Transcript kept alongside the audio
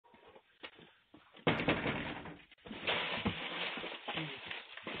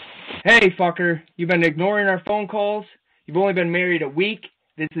Hey, fucker, you've been ignoring our phone calls. You've only been married a week.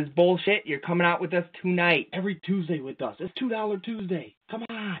 This is bullshit. You're coming out with us tonight. Every Tuesday with us. It's $2 Tuesday. Come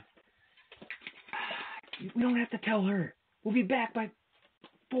on. We don't have to tell her. We'll be back by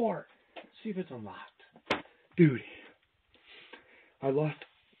 4. See if it's unlocked. Dude, I lost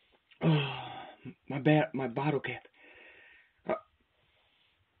my bottle cap.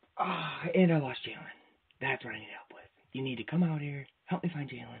 And I lost Jalen. That's what I need help with. You need to come out here, help me find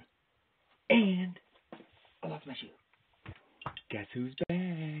Jalen. And I lost my shoe. Guess who's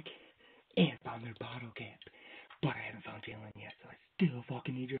back? And found their bottle cap. But I haven't found Jalen yet, so I still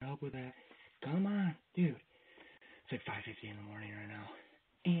fucking need your help with that. Come on, dude. It's like 5:50 in the morning right now.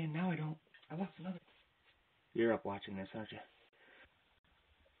 And now I lost another. You're up watching this, aren't you?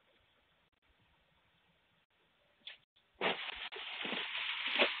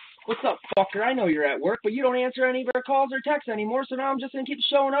 What's up, fucker? I know you're at work, but you don't answer any of our calls or texts anymore, so now I'm just gonna keep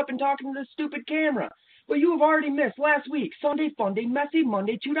showing up and talking to this stupid camera. But you have already missed last week. Sunday, Funday, Messy,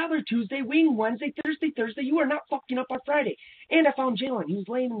 Monday, $2 Tuesday, Wing, Wednesday, Thursday. You are not fucking up on Friday. And I found Jalen. He was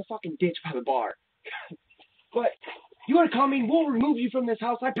laying in the fucking ditch by the bar. But you are coming. We'll remove you from this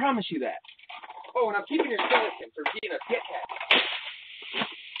house. I promise you that. Oh, and I'm keeping your skeleton for being a dickhead.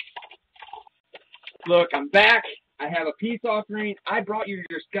 Look, I'm back. I have a peace offering. I brought you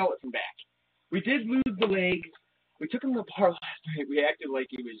your skeleton back. We did lose the legs. We took him to the bar last night. We acted like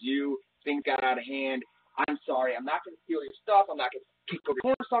it was you. Things got out of hand. I'm sorry. I'm not going to steal your stuff. I'm not going to kick over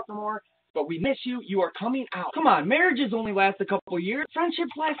your corner stuff no more. But we miss you. You are coming out. Come on. Marriages only last a couple of years.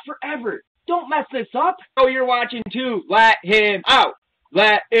 Friendships last forever. Don't mess this up. Oh, you're watching too. Let him out.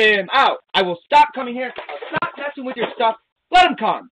 Let him out. I will stop coming here. I'll stop messing with your stuff. Let him come.